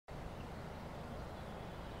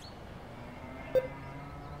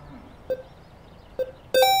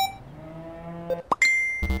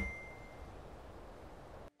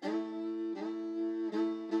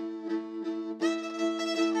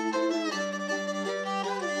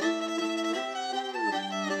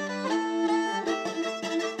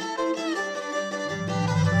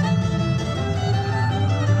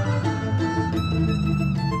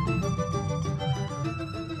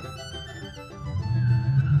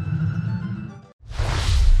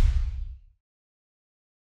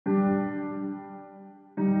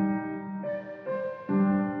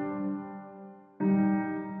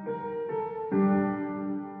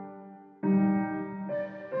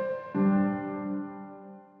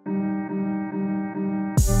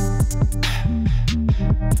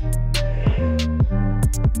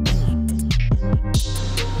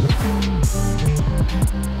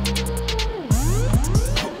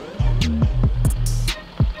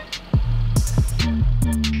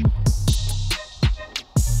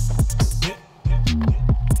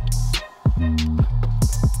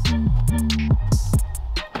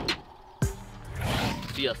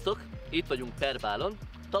Perbálon.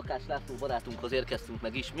 Takács László barátunkhoz érkeztünk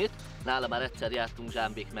meg ismét, nála már egyszer jártunk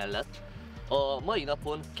Zsámbék mellett. A mai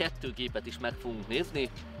napon 2 gépet is meg fogunk nézni,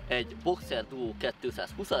 egy Boxer Duo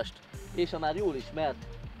 220-ast és a már jól ismert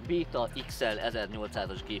Beta XL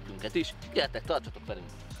 1800-as gépünket is. Gyertek, tartsatok velünk!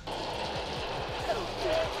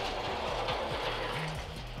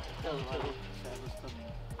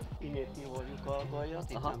 Innét nyivoljuk a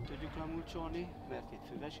gajat, itt nem tudjuk lemulcsolni, mert itt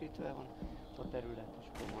füvesítve van, a terület is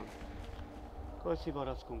van. Kalci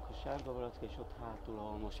barackunk, a sárga barack, és ott hátul,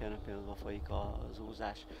 ahol most jelen pillanatban folyik a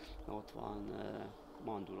zúzás, ott van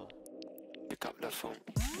mandula.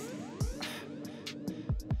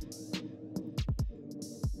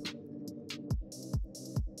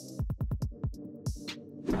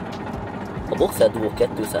 A Boxer Duo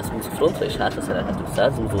 220 frontra és hátra szerelhető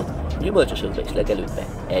szárzúzót gyümölcsösökbe és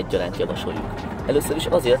legelőkbe egyaránt javasoljuk. Először is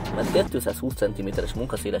azért, mert 220 cm-es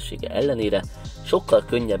munkaszélessége ellenére sokkal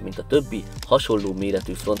könnyebb, mint a többi hasonló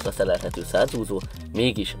méretű frontra szerelhető szárzúzó,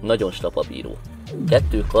 mégis nagyon slapabíró.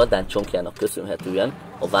 2 kardán csonkjának köszönhetően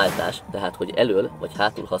a váltás, tehát hogy elől vagy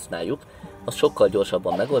hátul használjuk, az sokkal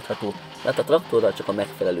gyorsabban megoldható, mert a traktorral csak a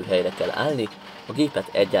megfelelő helyre kell állni, a gépet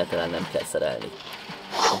egyáltalán nem kell szerelni.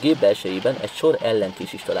 A gép belsejében egy sor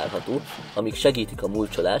ellenkés is található, amik segítik a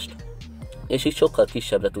mulcsolást, és így sokkal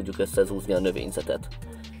kisebbre tudjuk összezúzni a növényzetet.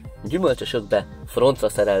 Gyümölcsösökbe frontra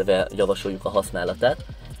szerelve javasoljuk a használatát,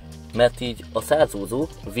 mert így a szárzúzó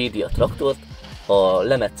védi a traktort a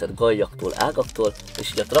lemetszett gajjaktól, ágaktól,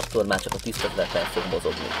 és így a traktor már csak a tisztázatán fog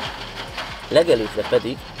mozogni. Legelőkre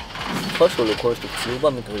pedig hasonló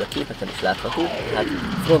konstrukcióban, mint ahogy a képeken is látható, tehát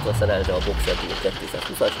frontra szerelve a Boxer Duo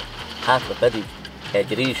 220-as, hátra pedig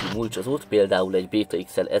egy rézsű mulcsozót, például egy Beta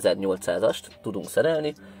XL 1800-ast tudunk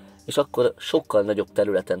szerelni, és akkor sokkal nagyobb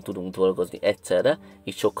területen tudunk dolgozni egyszerre,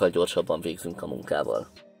 így sokkal gyorsabban végzünk a munkával.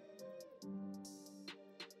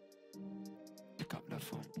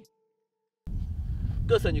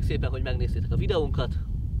 Köszönjük szépen, hogy megnéztétek a videónkat!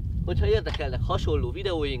 Hogyha érdekelnek hasonló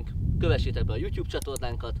videóink, kövessétek be a YouTube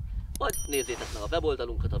csatornánkat, vagy nézzétek meg a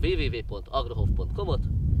weboldalunkat, a www.agrohof.com-ot.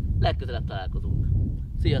 Legközelebb találkozunk.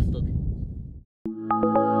 Sziasztok!